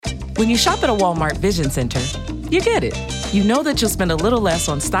When you shop at a Walmart Vision Center, you get it. You know that you'll spend a little less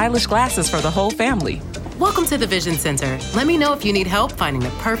on stylish glasses for the whole family. Welcome to the Vision Center. Let me know if you need help finding the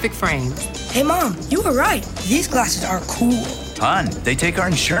perfect frames. Hey, Mom, you were right. These glasses are cool. Hon, they take our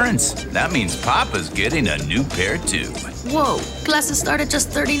insurance. That means Papa's getting a new pair, too. Whoa, glasses start at just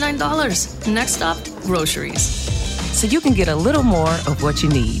 $39. Next stop, groceries. So you can get a little more of what you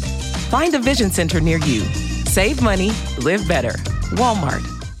need. Find a Vision Center near you. Save money, live better. Walmart.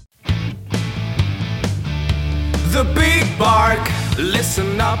 The Big Bark,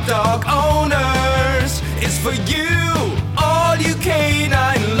 listen up dog owners, is for you, all you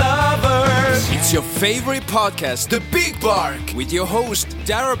canine lovers. It's your favorite podcast, The Big Bark, with your host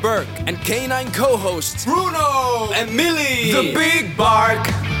Dara Burke and canine co-hosts Bruno and Millie. The Big Bark.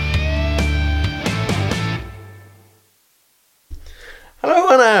 Hello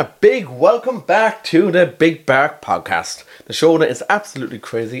and a big welcome back to the Big Bark podcast, the show that is absolutely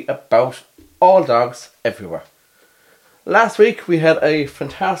crazy about all dogs everywhere. Last week we had a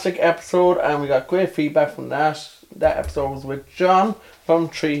fantastic episode and we got great feedback from that. That episode was with John from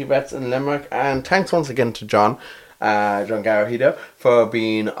Tree Vets in Limerick, and thanks once again to John Garahida for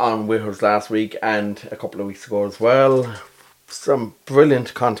being on with us last week and a couple of weeks ago as well. Some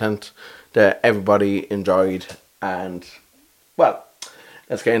brilliant content that everybody enjoyed, and well,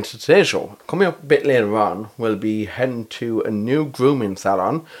 let's get into today's show. Coming up a bit later on, we'll be heading to a new grooming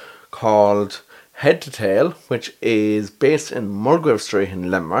salon called Head2Tail, which is based in Mulgrave Street in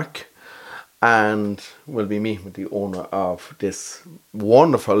Limerick, and we'll be meeting with the owner of this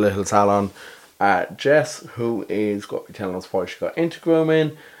wonderful little salon, Jess, who is going to be telling us why she got into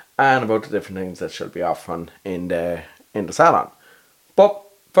grooming and about the different things that she'll be offering in the salon. But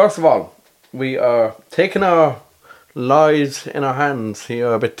first of all, we are taking our lives in our hands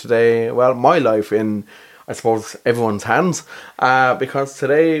here a bit today. Well, my life in, I suppose, everyone's hands, because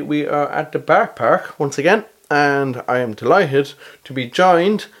today we are at the Bark Park once again, and I am delighted to be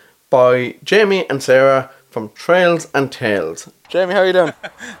joined by Jamie and Sarah from Trails and Tails. Jamie, how are you doing?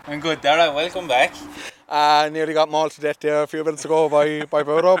 I'm good, Dara. Welcome back. Nearly got mauled to death there a few minutes ago by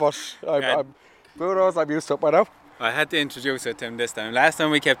Bruno, but I'm used to it by now. I had to introduce it to him this time. Last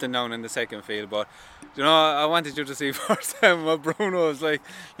time we kept him down in the second field, but you know, I wanted you to see firsthand what Bruno was like.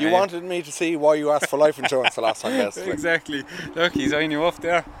 You wanted me to see why you asked for life insurance the last time, basically. Exactly. Look, he's eyeing you up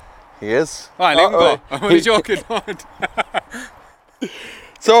there. He is. Oh, I let him go. I'm only joking.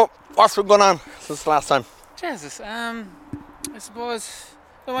 So, what's been going on since the last time? Jesus, I suppose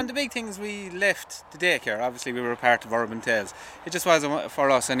one of the big things, we left the daycare. Obviously we were a part of Urban Tales. It just wasn't for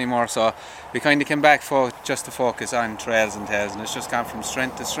us anymore, so we kind of came back just to focus on Trails and Tails, and it's just gone from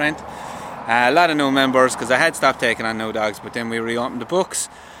strength to strength. A lot of new members, because I had stopped taking on new dogs, but then we reopened the books.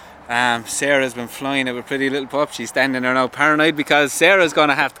 Sarah's been flying it with Pretty Little Pup. She's standing there now paranoid because Sarah's going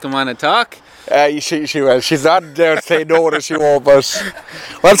to have to come on and talk. She will. She's not there to say no that she won't, but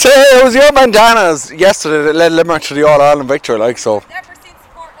well, say it was your bandanas yesterday that led Limerick to the All-Ireland victory, like so. Never seen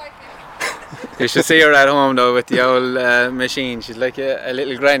sport like it. You should see her at home though with the old machine. She's like a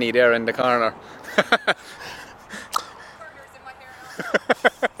little granny there in the corner.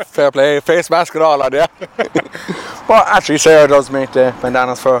 Fair play, face mask and all on, yeah. But actually Sarah does make the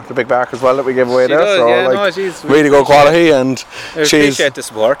bandanas for the Big Bark as well that we give away. She there, does, so yeah, like, she's really good quality, and appreciate the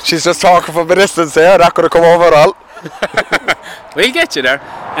support. She's just talking from a distance there, not going to come over at all. We'll get you there.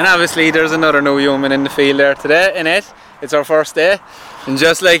 And obviously there's another new human in the field there today, Annette. It's her first day, and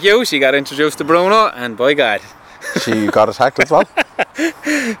just like you, she got introduced to Bruno, and by God, she got attacked as well.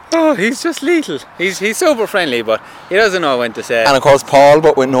 Oh, he's just lethal. He's super friendly, but he doesn't know when to say. And of course Paul,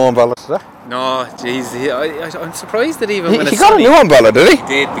 but with no umbrella today. No, jeez, I'm surprised that even when he got a new umbrella, did he? He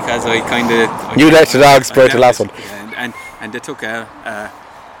did, because I kind of... You let the dog spray the last one. And they took a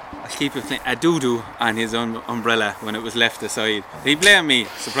doo-doo on his umbrella when it was left aside. He blamed me,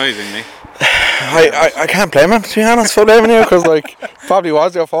 surprisingly. I can't blame him, to be honest, for blaming you, because like probably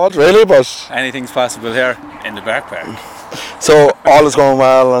was your fault, really, but anything's possible here in the Bark Park. So all is going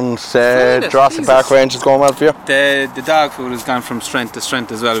well, and Jurassic Park range is going well for you? The dog food has gone from strength to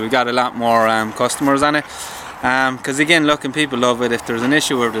strength as well. We've got a lot more customers on it. Because again, look, and people love it. If there's an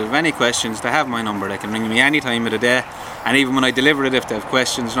issue or if they have any questions, they have my number. They can ring me any time of the day, and even when I deliver it, if they have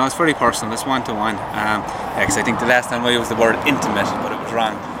questions, it's very personal. It's one-to-one. Because I think the last time I used the word intimate, but it was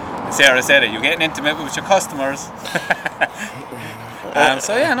wrong. And Sarah said it. You're getting intimate with your customers.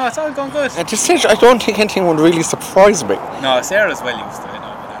 So yeah, no, it's all going good. At this stage, I don't think anything would really surprise me. No, Sarah's well used to it,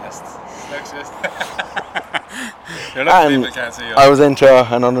 I'll be honest. You're lucky And people can't see you. I was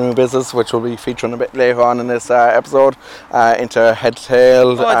into another new business, which will be featuring a bit later on in this episode, into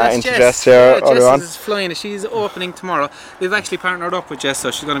Head2Tail, into Jess here earlier on. Jess is flying. She's opening tomorrow. We've actually partnered up with Jess,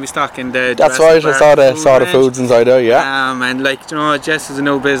 so she's going to be stocking the That's Jurassic right, I Park saw the range. foods inside there, yeah. And like, you know, Jess is a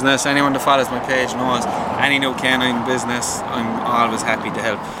new business. Anyone that follows my page knows any new canine business, I'm always happy to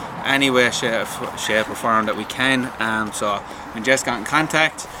help any way, shape or form that we can. So when Jess got in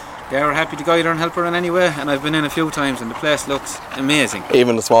contact, they were happy to guide her and help her in any way, and I've been in a few times and the place looks amazing.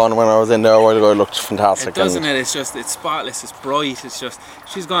 Even this morning when I was in there a while ago, it looked fantastic. It doesn't it? It's just, it's spotless, it's bright, it's just,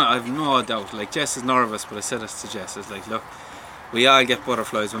 she's gone, I've no doubt, like Jess is nervous, but I said this to Jess, it's like, look, we all get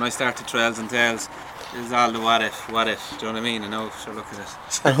butterflies. When I started Trails and Tails, it was all the what if, do you know what I mean? And now, sure, look at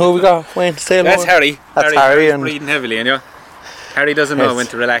it. And who we got? Wayne to say That's Harry. That's Harry. Harry's And breathing heavily, and Harry doesn't know when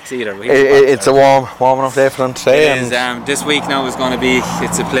to relax either. But it's a warm enough day for them today. It is, this week now is going to be,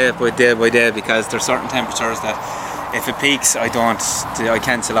 it's a play by day because there's certain temperatures that if it peaks, I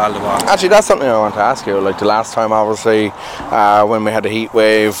cancel all the walk. Actually, that's something I want to ask you. Like the last time, obviously, when we had the heat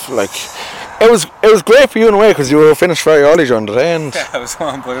wave, like it was great for you in a way because you were finished very early during the day. And I was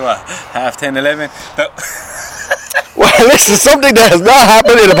home by what, 10:30, 11. But well, this is something that has not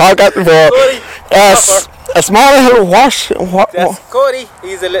happened in the podcast before. A small little wash. That's Cody,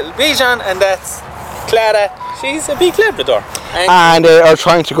 he's a little Bichon, and that's Clara, she's a big Labrador. And they are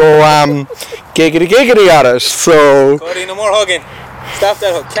trying to go giggity at it, so... Cody, no more hugging. Stop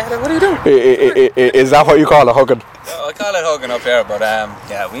that hug. Clara, what are you doing? Is that what you call it, hugging? I call it hugging up here, but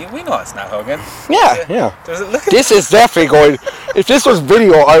yeah, we know it's not hugging. Yeah. Look at this is definitely going... If this was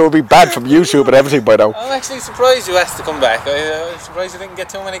video, I would be banned from YouTube and everything by now. I'm actually surprised you asked to come back. I'm surprised you didn't get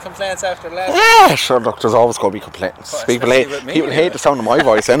too many complaints after last. Yeah, sure, look, there's always going to be complaints. Well, people anyway. hate the sound of my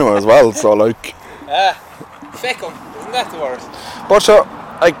voice anyway as well, so like... Feck 'em, isn't that the word? But sure,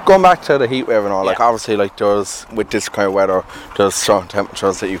 like going back to the heat wave and all, like obviously like there's, with this kind of weather, there's strong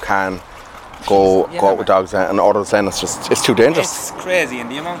temperatures that you can go out with dogs and others then it's too dangerous. It's crazy,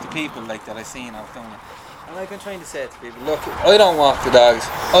 and the amount of people like that I've seen out down it. And like I'm trying to say to people, look, I don't walk the dogs,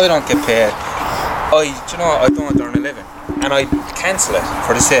 I don't get paid. I don't earn a living, and I cancel it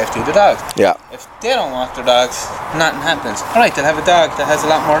for the safety of the dogs. Yeah. If they don't walk their dogs, nothing happens. Alright, they'll have a dog that has a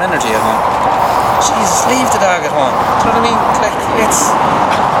lot more energy at home. Jesus, leave the dog at home. Do you know what I mean? Like, it's...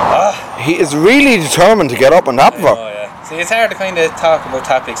 He is really determined to get up on top of her. Oh, yeah. See, it's hard to kind of talk about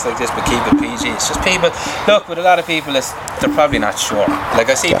topics like this but keep it PG. It's just people... Look, with a lot of people, they're probably not sure. Like,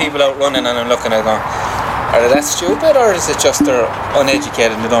 I see people out running and I'm looking at them going, are they that stupid, or is it just they're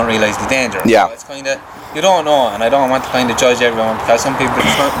uneducated and they don't realise the danger? Yeah. So it's kind of... You don't know, and I don't want to kind of judge everyone because some people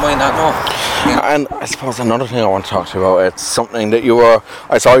might not know. You know? And I suppose another thing I want to talk to you about, it's something that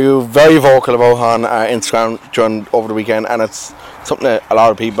I saw you very vocal about on Instagram over the weekend, and it's something that a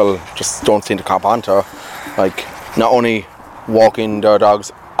lot of people just don't seem to cop onto. Like, not only walking their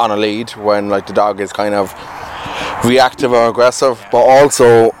dogs on a lead when like the dog is kind of reactive or aggressive, but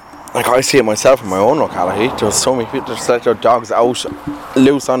also, like I see it myself in my own locality, there's so many people just let their dogs out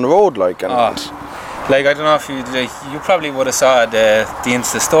loose on the road, like, and like, I don't know if you probably would have saw the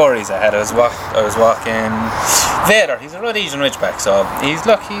Insta stories I had. I was walking Vader. He's a Rhodesian Ridgeback, so he's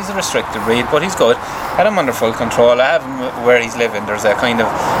a restricted breed, but he's good. Had him under full control. I have him where he's living. There's a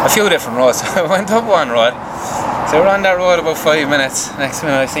few different roads. I went up one road. So we're on that road about 5 minutes. Next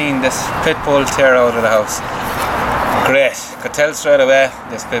minute I seen this pit bull tear out of the house. Great. Could tell straight away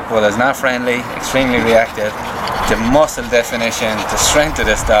this pit bull is not friendly, extremely reactive. The muscle definition, the strength of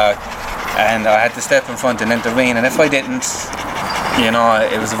this dog. And I had to step in front and intervene, and if I didn't,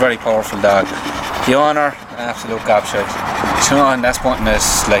 it was a very powerful dog. The owner, an absolute gobshite. And that's putting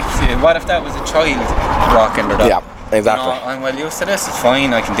us, like, what if that was a child walking their dog? Yeah, exactly. I'm well used to this, it's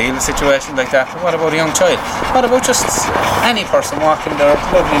fine, I can deal with situations like that, but what about a young child? What about just any person walking their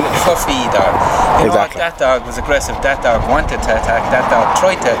lovely little fluffy dog? Exactly. That dog was aggressive, that dog wanted to attack, that dog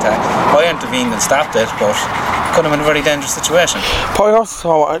tried to attack. I intervened and stopped it, but it could have been a very dangerous situation. But I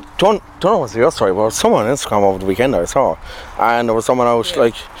also I don't know what's your story, but someone on Instagram over the weekend I saw, and there was someone out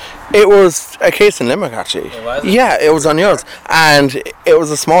like, it was a case in Limerick actually. It was? Yeah, it was on yours, and it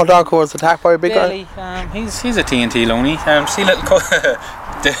was a small dog who was attacked by a big guy. He's a TNT loony. See little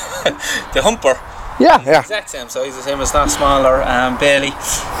the humper. Yeah. Exact same size as him, it's not smaller. Bailey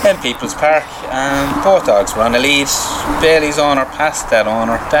in People's Park, both dogs were on the lead. Bailey's owner passed that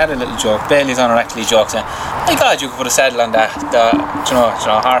owner. They had a little joke. Bailey's owner actually joked saying, my God, you could put a saddle on that, horse.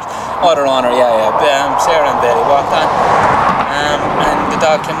 Other owner, Sarah and Bailey walked on, and the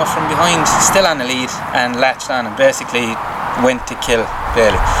dog came up from behind, still on the lead, and latched on, and basically went to kill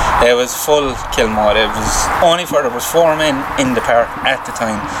Bailey. It was full kill mode. It was only for there was 4 men in the park at the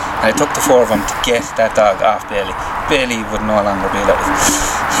time, and it took the 4 of them to get that dog off Bailey. Bailey would no longer be alive.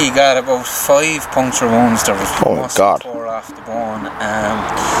 He got about 5 puncture wounds. There was tore off the bone.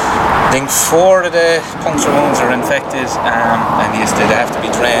 I think 4 of the puncture wounds are infected, and they have to be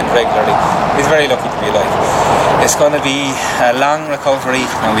drained regularly. He's very lucky to be alive. It's going to be a long recovery,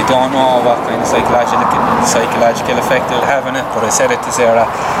 and we don't know what kind of psychological effect it'll have on it, but I said it to Sarah,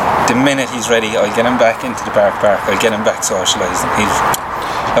 the minute he's ready, I'll get him back into the park, I'll get him back socialised.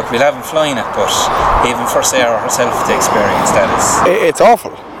 Look, we'll have him flying it, but even for Sarah herself to experience that it's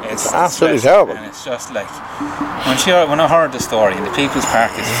awful. It's absolutely terrible. And it's just like, when I heard the story, and the People's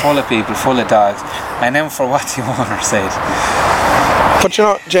Park is full of people, full of dogs, and then for what the owner said. But you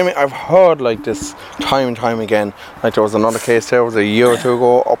know, Jamie, I've heard like this time and time again. Like there was another case there, was a year or 2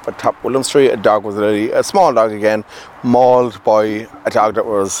 ago up at Top William Street. A dog was a small dog again, mauled by a dog that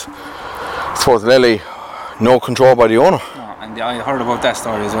was supposedly no control by the owner. No, and I heard about that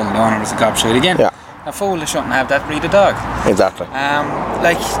story as well. The owner was a gobshite again. Yeah. A fool that shouldn't have that breed of dog. Exactly.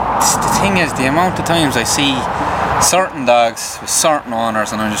 Like the thing is, the amount of times I see certain dogs with certain owners,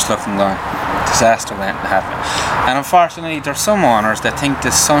 and I'm just looking going, disaster waiting to happen. And unfortunately, there's some owners that think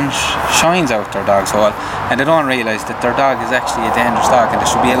the sun shines out their dog's hole, and they don't realise that their dog is actually a dangerous dog, and they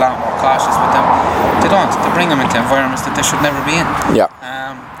should be a lot more cautious with them. They don't. They bring them into environments that they should never be in. Yeah.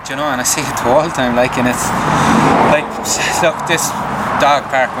 You know, and I see it all the time. Like, and it's like, look, this dog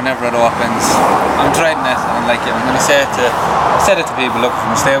park, whenever it opens, I'm dreading it, and like, I'm going to say it to people, look,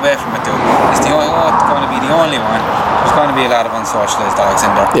 stay away from it, dude. It's going to be the only one. There's going to be a lot of unsocialised dogs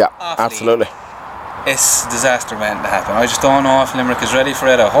in there. Yeah, absolutely. It's disaster waiting to happen. I just don't know if Limerick is ready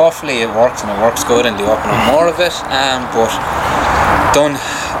for it. Hopefully it works, and it works good, and they open up more of it. But done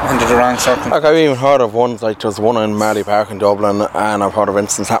under the wrong circumstances. Like I've even heard of ones, like there's one in Marley Park in Dublin, and I've heard of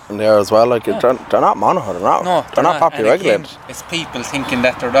incidents happening there as well. Like they're not monitored, they're not properly regulated. It's people thinking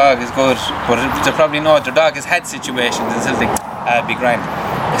that their dog is good, but they probably know their dog has had situations and still think, be grand.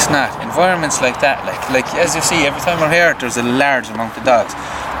 It's not. Environments like that, like as you see, every time we're here, there's a large amount of dogs,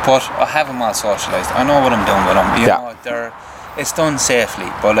 but I have them all socialised. I know what I'm doing with them. You know, it's done safely.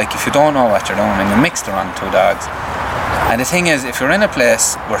 But like, if you don't know what you're doing and you mix the wrong 2 dogs, and the thing is, if you're in a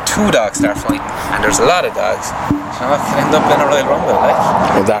place where 2 dogs start fighting and there's a lot of dogs, you know, it can end up in a Royal Rumble,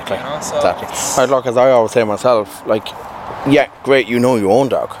 like. Exactly. You know, so exactly. I'd look, as I always say myself, like, yeah, great, you know your own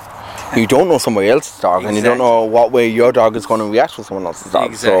dog. You don't know somebody else's dog, and you don't know what way your dog is going to react with someone else's dog.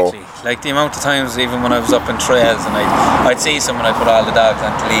 Exactly. So, like the amount of times, even when I was up in trails, and I'd see someone, I'd put all the dogs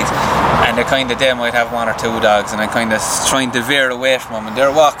on to lead, and they might have 1 or 2 dogs, and I'm kind of trying to veer away from them, and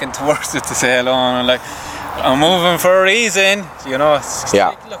they're walking towards it to say hello, and I'm like, I'm moving for a reason, you know. It's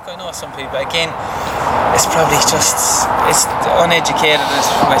like, look, I know some people, again, it's probably just, it's uneducated with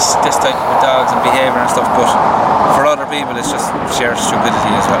this type of dogs and behaviour and stuff, but for other people it's just sheer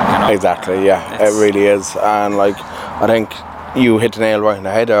stupidity as well, you know. Exactly, yeah, it really is. And like, I think you hit the nail right in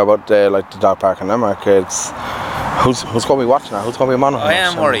the head there about the dog park in Limerick. It's who's going to be watching that? Who's going to be monitoring? I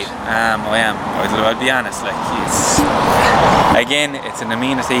am worried. I'll be honest. Like, it's an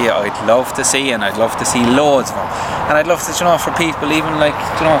amenity I'd love to see, and I'd love to see loads of them. And I'd love to, you know, for people, even like,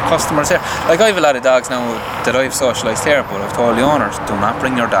 you know, customers here. Like, I have a lot of dogs now that I've socialised here, but I've told the owners, do not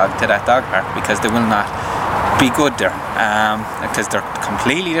bring your dog to that dog park, because they will not be good there, because they're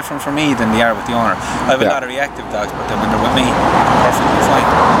completely different for me than they are with the owner. I have a lot of reactive dogs, but then when they're with me, perfectly fine.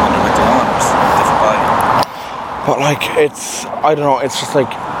 When they're with the owners, different body. But like, I don't know, it's just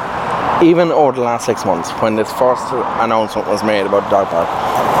like, even over the last 6 months, when this first announcement was made about the dog park,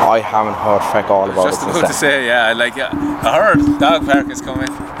 I haven't heard feck all about it. Just about to say, I heard dog park is coming,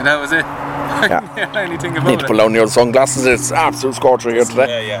 and that was it. Anything about Need to pull down your sunglasses. It's absolute scorcher here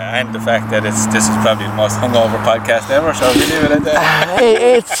today. Yeah, and the fact that this is probably the most hungover podcast ever. Shall we leave it at that?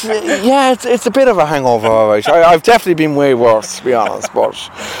 It's a bit of a hangover, alright. I've definitely been way worse, to be honest. But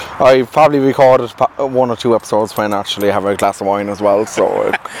I've probably recorded 1 or 2 episodes when I actually have a glass of wine as well.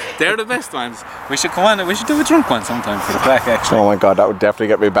 So they're the best ones. We should come on and we should do a drunk one sometime for the crack. Actually. Oh my god, that would definitely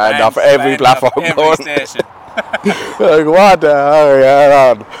get me banned off every platform. Every station. Like, what the hell are you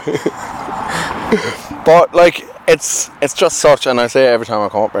on? But like, it's just such, and I say every time I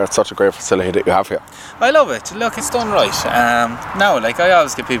come up here, it's such a great facility that you have here. I love it. Look, it's done right. Now, like, I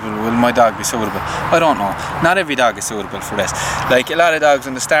always get people, will my dog be suitable? I don't know. Not every dog is suitable for this. Like, a lot of dogs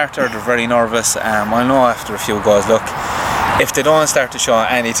in the starter, they're very nervous. I know after a few goes, look, if they don't start to show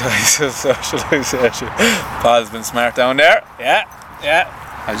any types of socialisation, Paul's been smart down there. Yeah.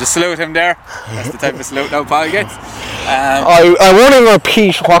 I'll just salute him there. That's the type of salute now Paul gets. I won't even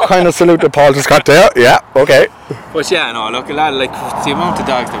repeat what kind of salute that Paul just got there. Yeah, okay. But yeah, no, look, a lot of, like, the amount of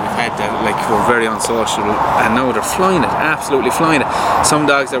dogs that we've had that, like, were very unsocial, and now they're flying it, absolutely flying it. Some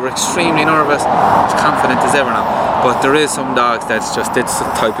dogs that were extremely nervous, as confident as ever now. But there is some dogs that's just, it's the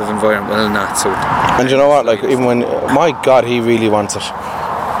type of environment will not suit. And you know what, like, even when, my God, he really wants it.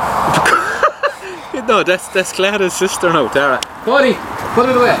 No, that's Clara's sister now, Tara. Buddy, put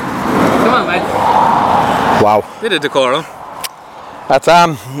it away. Come on, man. Wow. Bit of decorum.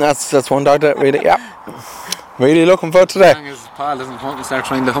 That's one dog that really, yeah. Really looking for today. As long as Paul doesn't come and start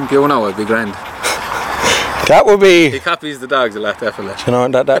trying to hump you now, it'd be grand. That would be... He copies the dogs a lot, definitely. You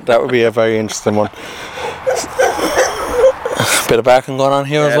know, that would be a very interesting one. Bit of backing going on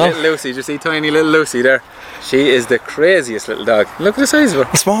here as well. Little Lucy, do you see tiny little Lucy there? She is the craziest little dog. Look at the size of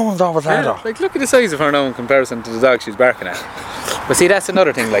her. The small one's always there though. Like, look at the size of her now in comparison to the dog she's barking at. But see, that's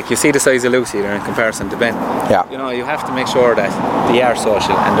another thing, like, you see the size of Lucy there in comparison to Ben. Yeah. You know, you have to make sure that they are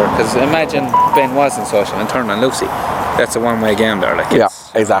social, and because imagine Ben wasn't social and turned on Lucy. That's a one-way game there, like. Yeah,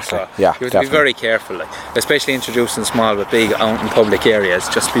 exactly. So yeah, you have to be very careful, like, especially introducing small but big out in public areas.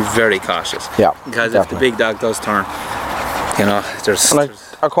 Just be very cautious. Yeah. Because if the big dog does turn, you know, there's.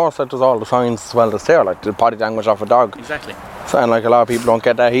 Of course, that does all the signs as well as there, like the body language of a dog. Exactly. So, and like a lot of people don't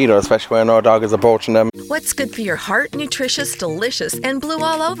get that either, especially when our dog is approaching them. What's good for your heart? Nutritious, delicious, and blue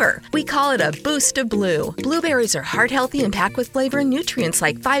all over. We call it a boost of blue. Blueberries are heart healthy and packed with flavor and nutrients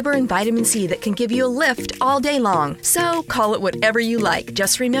like fiber and vitamin C that can give you a lift all day long. So call it whatever you like.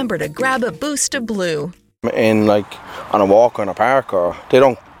 Just remember to grab a boost of blue. In like on a walk or in a park, or they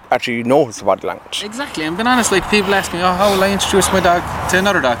don't actually notice the body language. Exactly, and being honest, like, people ask me, oh, how will I introduce my dog to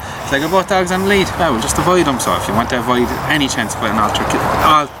another dog? It's like, I bought dogs on the lead. Well, just avoid them. So if you want to avoid any chance of an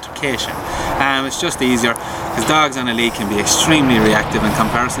altercation, it's just easier, because dogs on a lead can be extremely reactive in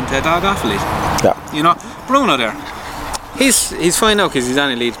comparison to a dog off a lead. Yeah. You know, Bruno there, he's fine now because he's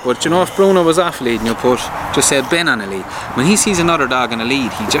on a lead, but you know, if Bruno was off a lead and you put, just say, Ben on a lead, when he sees another dog on a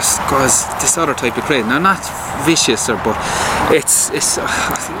lead, he just goes this other type of crazy. Now, not vicious, but it's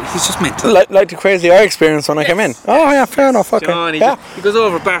he's just mental. Like the crazy I experienced when I came in. Oh yeah, fair enough. Okay. You know, and he goes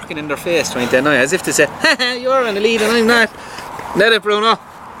over barking in their face trying to annoy, as if to say, haha, you're on the lead and I'm not. Let it, Bruno.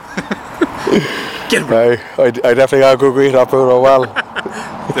 Get him. No, I definitely got a good greet at Bruno well.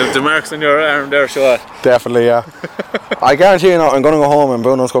 The marks on your arm there show it. Definitely, yeah. I guarantee you now, I'm going to go home and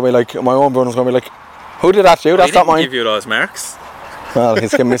Bruno's going to be like, my own Bruno's going to be like, who did that to you? That's not mine. Give you those marks. Well,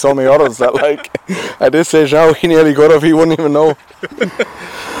 he's given me so many others that, like, at this stage now, he nearly could have, he wouldn't even know.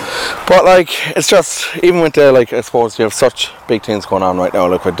 But, like, it's just, even with the, like, I suppose you have such big things going on right now,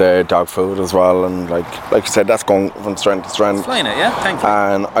 like with the dog food as well, and like you said, that's going from strength to strength. It's flying it, yeah, thank you.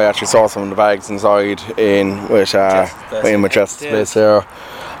 And I actually saw some of the bags inside in with Chest's place there.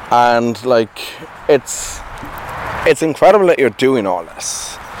 And, like, it's incredible that you're doing all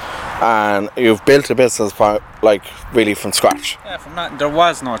this. And you've built a business like really from scratch. Yeah, from that there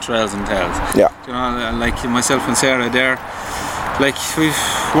was no trails and tails. Yeah. You know, like myself and Sarah there, like we've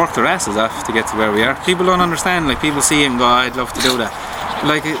worked our asses off to get to where we are. People don't understand. Like, people see and go, I'd love to do that.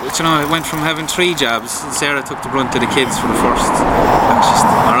 Like, you know, it went from having 3 jobs. Sarah took the brunt of the kids for the first.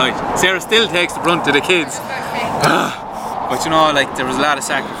 Alright, Sarah still takes the brunt of the kids. But you know, like, there was a lot of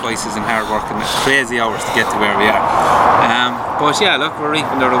sacrifices and hard work and crazy hours to get to where we are. But yeah, look, we're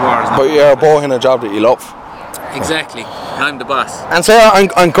reaping the rewards now. But you're both in a job that you love. Exactly. I'm the boss. And Sarah,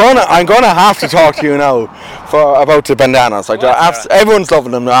 I'm gonna have to talk to you now about the bandanas. Like, everyone's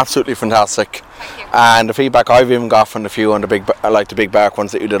loving them. They're absolutely fantastic. And the feedback I've even got from the few on the big bark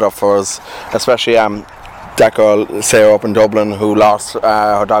ones that you did up for us, especially that girl Sarah up in Dublin who lost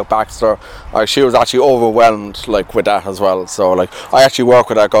her dog Baxter, she was actually overwhelmed like with that as well. So like, I actually work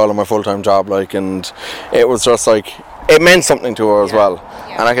with that girl in my full-time job, like, and it was just like, it meant something to her as well.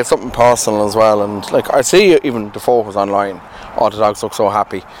 And like, it's something personal as well. And like, I see even the photos online, all the dogs look so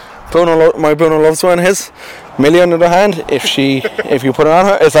happy. My Bruno loves wearing his. Millie on the other hand, if you put it on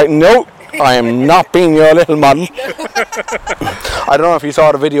her, it's like, no, I am not being your little model. I don't know if you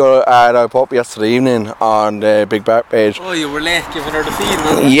saw the video that I put up yesterday evening on the Big Bark page. Oh, you were late giving her the feed,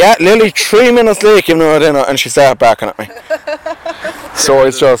 wasn't it? Yeah, nearly 3 minutes late giving her dinner, and she started barking at me. So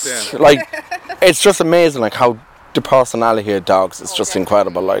it's just like, it's just amazing, like, how the personality of dogs is just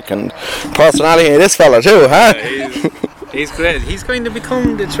incredible, like, and personality of this fella too, huh? Yeah, he's great. He's going to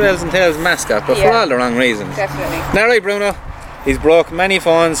become the Trails and Tails mascot, but for all the wrong reasons. Definitely. Now, right, Bruno? He's broke many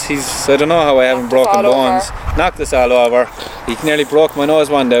phones. I don't know how I haven't broken bones. Knocked us all over. He nearly broke my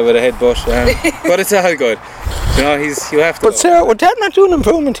nose one day with a headbutt. But it's all good. You know, you have to. But Sarah, would that not do an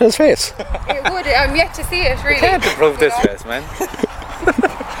improvement to his face? It would. I'm yet to see it, really. You can't improve this face, man.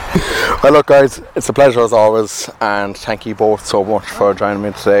 Well, look, guys, it's a pleasure as always, and thank you both so much for joining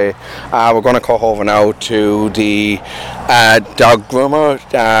me today. We're going to cut over now to the dog groomer,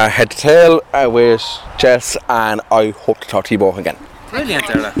 Head2Tail, with Jess, and I hope to talk to you both again. Brilliant,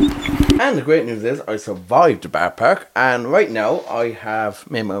 Erla. And the great news is I survived the bar park, and right now I have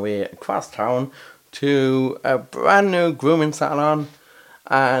made my way across town to a brand new grooming salon,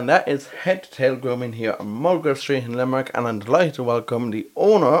 and that is Head2Tail Grooming here on Mulgrave Street in Limerick, and I'm delighted to welcome the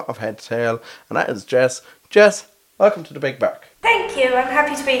owner of Head2Tail, and that is Jess. Jess, welcome to the Big Bark. Thank you, I'm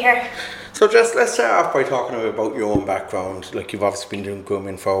happy to be here. So Jess, let's start off by talking about your own background. Like, you've obviously been doing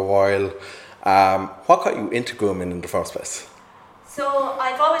grooming for a while. What got you into grooming in the first place? So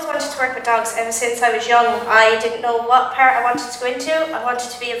I've always wanted to work with dogs ever since I was young. I didn't know what part I wanted to go into. I wanted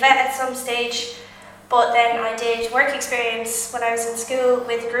to be a vet at some stage. But then I did work experience when I was in school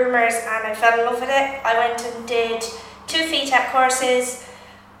with groomers and I fell in love with it. I went and did 2 VTAC courses,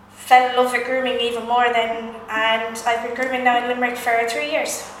 fell in love with grooming even more then, and I've been grooming now in Limerick for 3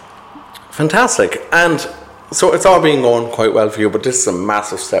 years. Fantastic. And so it's all been going quite well for you, but this is a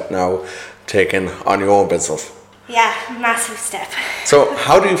massive step now taken on your own business. Yeah, massive step. So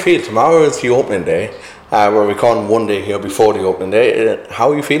how do you feel? Tomorrow is the opening day. We're recording one day here before the opening day.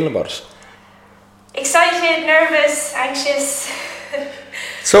 How are you feeling about it? Excited, nervous, anxious.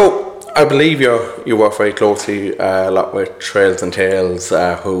 So I believe you work very closely a lot with Trails and Tails,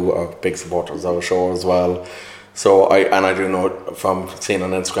 who are big supporters of our show as well. So I do know from seeing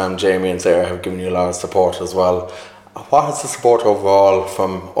on Instagram, Jamie and Sarah have given you a lot of support as well. What has the support overall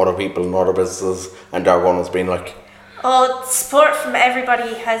from other people and other businesses and dog owners been like? Oh, support from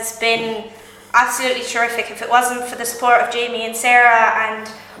everybody has been absolutely terrific. If it wasn't for the support of Jamie and Sarah and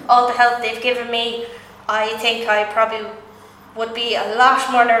all the help they've given me, I think I probably would be a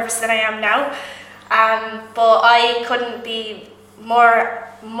lot more nervous than I am now. But I couldn't be more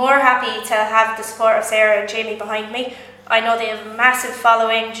happy to have the support of Sarah and Jamie behind me. I know they have a massive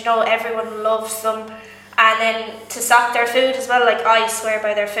following, you know, everyone loves them. And then to stock their food as well, like I swear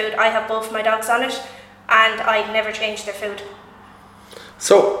by their food. I have both my dogs on it and I'd never change their food.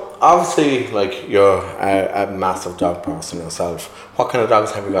 So obviously, like, you're a massive dog person yourself. What kind of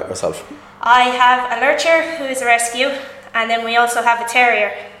dogs have you got yourself? I have a lurcher who is a rescue, and then we also have a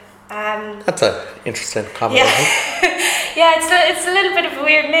terrier. That's an interesting combination. Yeah, yeah, it's a little bit of a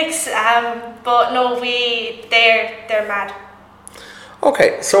weird mix, but no, they're mad.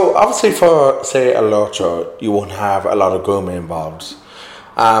 Okay, so obviously for, say, a lurcher, you won't have a lot of grooming involved.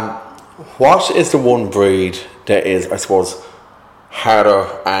 What is the one breed that is, I suppose, harder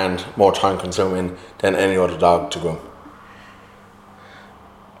and more time consuming than any other dog to groom?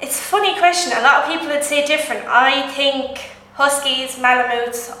 It's a funny question. A lot of people would say different. I think huskies,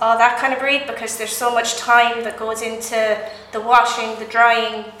 malamutes, all that kind of breed, because there's so much time that goes into the washing, the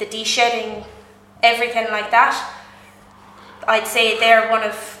drying, the de-shedding, everything like that. I'd say they're one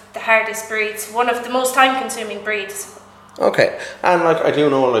of the hardest breeds, one of the most time consuming breeds. Okay, and like I do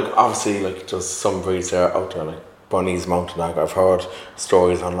know, like obviously, like there's some breeds that are out there, like Bunny's Mountain Dog. I've heard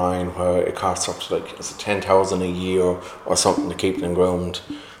stories online where it costs up to like, is it 10,000 a year or something to keep them groomed.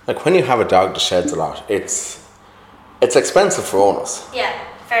 Like when you have a dog that sheds a lot, it's expensive for owners. Yeah,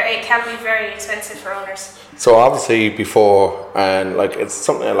 it can be very expensive for owners. So obviously before, and like it's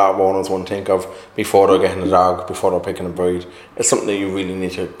something a lot of owners won't think of before they're getting a dog, before they're picking a breed. It's something that you really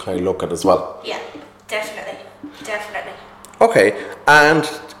need to kind of look at as well. Yeah, definitely. Okay, and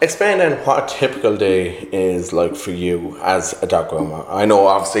explain then what a typical day is like for you as a dog groomer. I know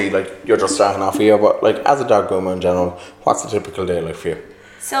obviously like you're just starting off here, but like as a dog groomer in general, what's a typical day like for you?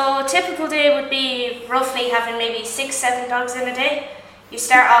 So a typical day would be roughly having maybe 6-7 dogs in a day. You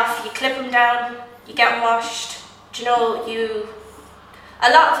start off, you clip them down, you get them washed. Do you know,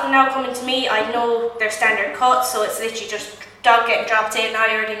 a lot of them now coming to me, I know their standard cut, so it's literally just dog getting dropped in, I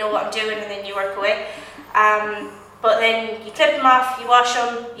already know what I'm doing, and then you work away. But then you clip them off, you wash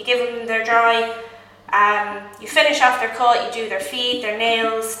them, you give them their dry, you finish off their cut, you do their feet, their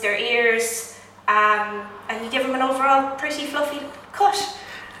nails, their ears, and you give them an overall pretty fluffy cut.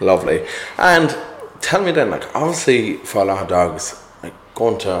 Lovely. And tell me then, like obviously for a lot of dogs, like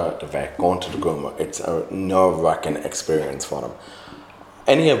going to the vet, going to the groomer, it's a nerve-wracking experience for them.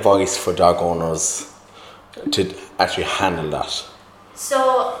 Any advice for dog owners to actually handle that?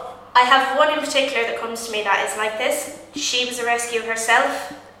 So I have one in particular that comes to me that is like this. She was a rescue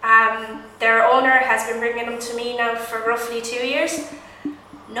herself. Their owner has been bringing them to me now for roughly 2 years.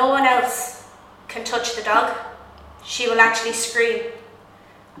 No one else can touch the dog. She will actually scream.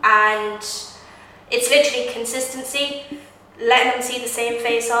 And it's literally consistency, letting them see the same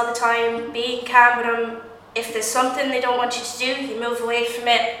face all the time, being calm with them. If there's something they don't want you to do, you move away from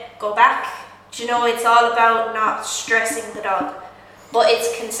it. go back. Do you know, it's all about not stressing the dog. But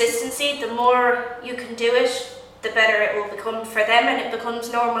it's consistency. The more you can do it, the better it will become for them, and it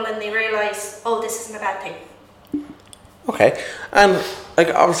becomes normal and they realise, oh, this isn't a bad thing. Okay, and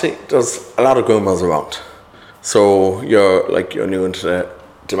like obviously there's a lot of groomers around. So you're new into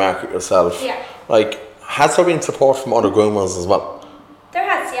the market yourself. Yeah. Like, has there been support from other groomers as well? There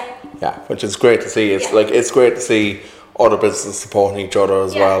has, yeah. Yeah, which is great to see. It's great to see other businesses supporting each other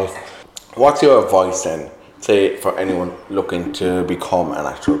as well. Exactly. What's your advice then, say, for anyone looking to become an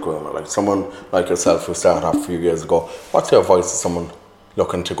actual groomer? Like someone like yourself who started off a few years ago, what's your advice to someone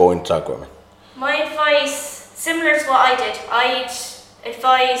looking to go into that grooming? My advice, similar to what I did, I'd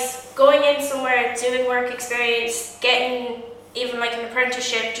advise going in somewhere, doing work experience, getting even like an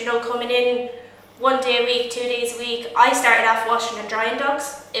apprenticeship, you know, coming in 1 day a week, 2 days a week. I started off washing and drying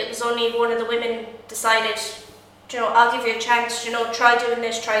dogs. It was only one of the women decided, you know, I'll give you a chance, you know, try doing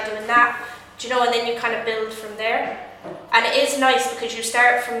this, try doing that, you know, and then you kind of build from there. And it is nice because you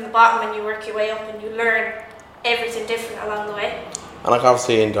start from the bottom and you work your way up and you learn everything different along the way. And like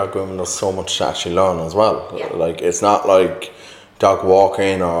obviously in dog grooming there's so much to actually learn as well. Yeah. Like it's not like dog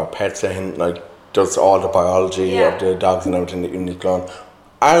walking or pet sitting, like there's all the biology of the dogs and everything that you need to learn.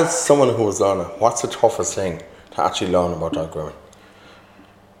 As someone who is learning, what's the toughest thing to actually learn about dog grooming?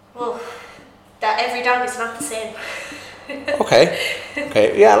 Well, that every dog is not the same. Okay.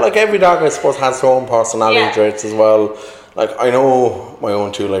 Yeah, like every dog I suppose has their own personality traits as well. Like I know my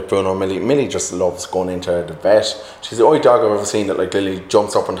own two, like Bruno and Millie. Millie just loves going into the vet. She's the only dog I've ever seen that like literally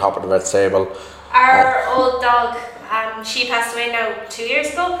jumps up on top of the vet's table. Our old dog, she passed away now 2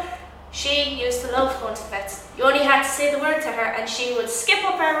 years ago. She used to love going to the vets. You only had to say the word to her and she would skip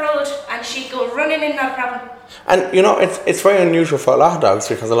up our road and she'd go running in, no problem. And you know, it's very unusual for a lot of dogs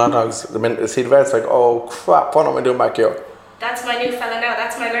because a lot of dogs, the minute they see the vet, it's like, oh crap, what am I doing back here? That's my new fella now,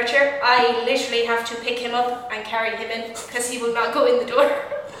 that's my lurcher. I literally have to pick him up and carry him in because he will not go in the door.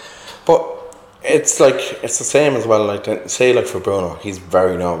 But it's like, it's the same as well, like say like for Bruno, he's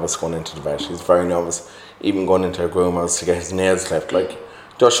very nervous going into the vet. He's very nervous even going into a groomer's to get his nails clipped. Like,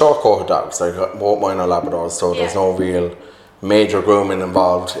 they're short-coated dogs, like both mine are Labradors, so there's no real major grooming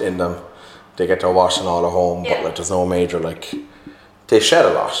involved in them. They get their washing all at home, but like there's no major, like, they shed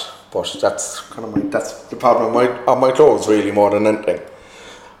a lot, but that's kind of that's the problem of my clothes really more than anything.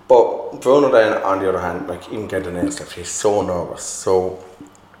 But Bruno then, on the other hand, like even getting the nails clipped, he's so nervous. So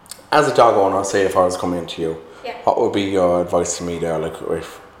as a dog owner, say if I was coming into you, what would be your advice to me there, like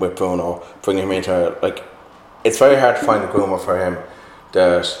with Bruno, bringing him into, like, it's very hard to find a groomer for him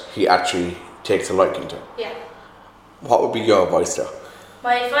that he actually takes a liking to. Yeah. What would be your advice there?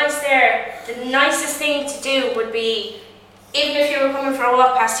 My advice there, the nicest thing to do would be, even if you were coming for a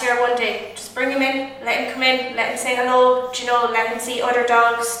walk past here one day, just bring him in, let him come in, let him say hello, you know, let him see other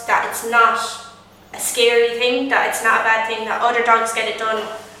dogs, that it's not a scary thing, that it's not a bad thing, that other dogs get it done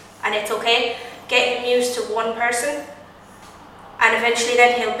and it's okay. Get him used to one person and eventually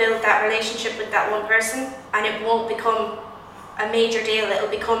then he'll build that relationship with that one person and it won't become a major deal, it'll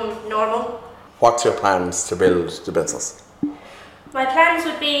become normal. What's your plans to build the business? My plans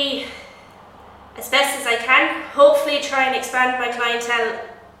would be, as best as I can, hopefully try and expand my clientele,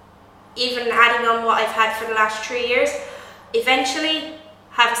 even adding on what I've had for the last 3 years. Eventually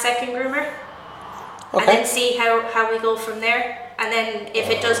have a second groomer and then see how we go from there, and then if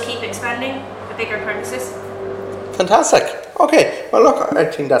it does keep expanding, a bigger premises. Fantastic. Okay, well look, I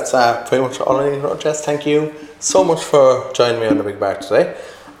think that's pretty much all I need to know. Jess, thank you so much for joining me on the Big Bar today,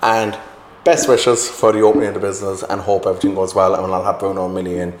 and best wishes for the opening of the business, and hope everything goes well, and I'll have Bruno and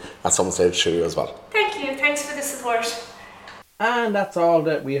Millie in at some stage to you as well. Thank you, thanks for the support. And that's all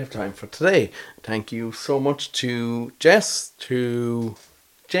that we have time for today. Thank you so much to Jess, to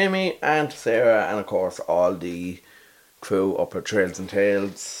Jamie and to Sarah, and of course all the crew up at Trails and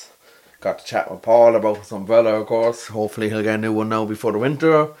Tails. Got to chat with Paul about his umbrella, of course. Hopefully he'll get a new one now before the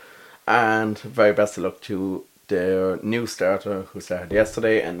winter. And very best of luck to their new starter who started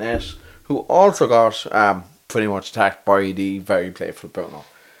yesterday, Annette, who also got pretty much attacked by the very playful Bruno.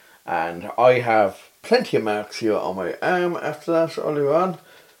 And I have plenty of marks here on my arm after that earlier on.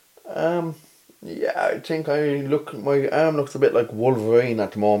 Yeah, I think my arm looks a bit like Wolverine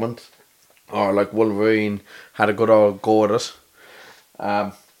at the moment. Or like Wolverine had a good old go at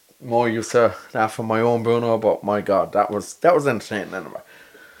it. More used to that from my own Bruno, but my god, that was entertaining anyway.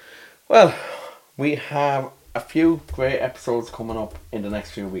 Well, we have a few great episodes coming up in the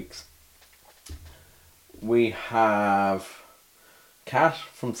next few weeks. We have Kat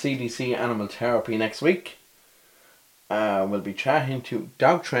from CDC Animal Therapy next week. We'll be chatting to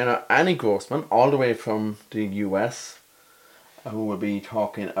dog trainer Annie Grossman all the way from the US. who will be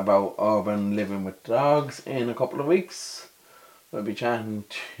talking about urban living with dogs in a couple of weeks. We'll be chatting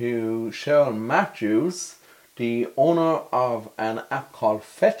to Cheryl Matthews, the owner of an app called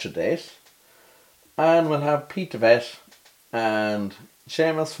Head2Tail. And we'll have Pete the Vet and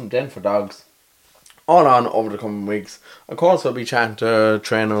Seamus from Den for Dogs all on over the coming weeks. Of course, we'll be chatting to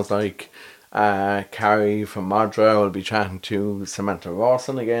trainers like Carrie from Madra. We'll be chatting to Samantha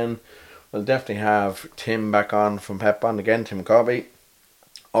Rawson again. We'll definitely have Tim back on from Pet Bond again, Tim Corby.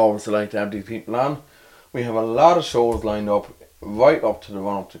 Always like to have these people on. We have a lot of shows lined up right up to the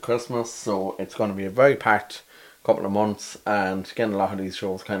run up to Christmas, so it's going to be a very packed couple of months, and getting a lot of these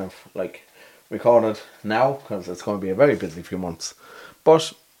shows kind of like recorded now because it's going to be a very busy few months,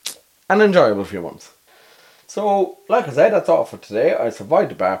 but an enjoyable few months. So, like I said, that's all for today. I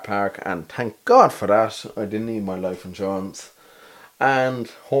survived the bar park, and thank God for that. I didn't need my life insurance, and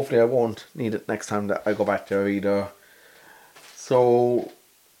hopefully I won't need it next time that I go back there either. So,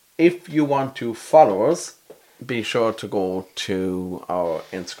 if you want to follow us, be sure to go to our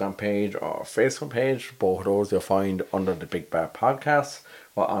Instagram page or Facebook page. Both of those you'll find under the Big Bear Podcast.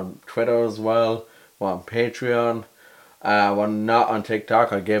 We're on Twitter as well. We're on Patreon. We're not on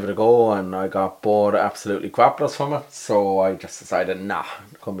TikTok. I gave it a go and I got bored absolutely crapless from it. So I just decided, nah,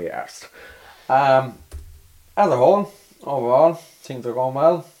 it couldn't be arsed. As a whole, overall, things are going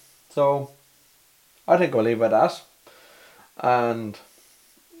well. So I think we'll leave it at that. And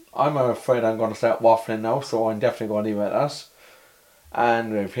I'm afraid I'm going to start waffling now, so I'm definitely going to leave it at that.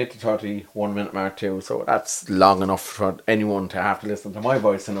 And we've hit the 31 minute mark too, so that's long enough for anyone to have to listen to my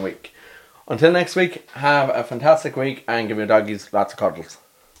voice in a week. Until next week, have a fantastic week and give your doggies lots of cuddles.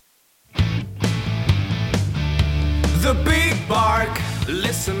 The Big Bark,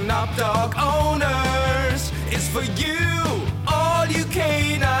 listen up dog owners, is for you, all you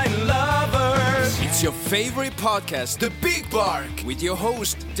canine lovers. It's your favorite podcast, The Big Bark, with your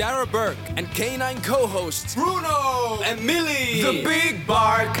host Dara Burke and canine co-hosts Bruno and Millie. The Big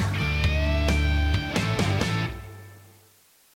Bark.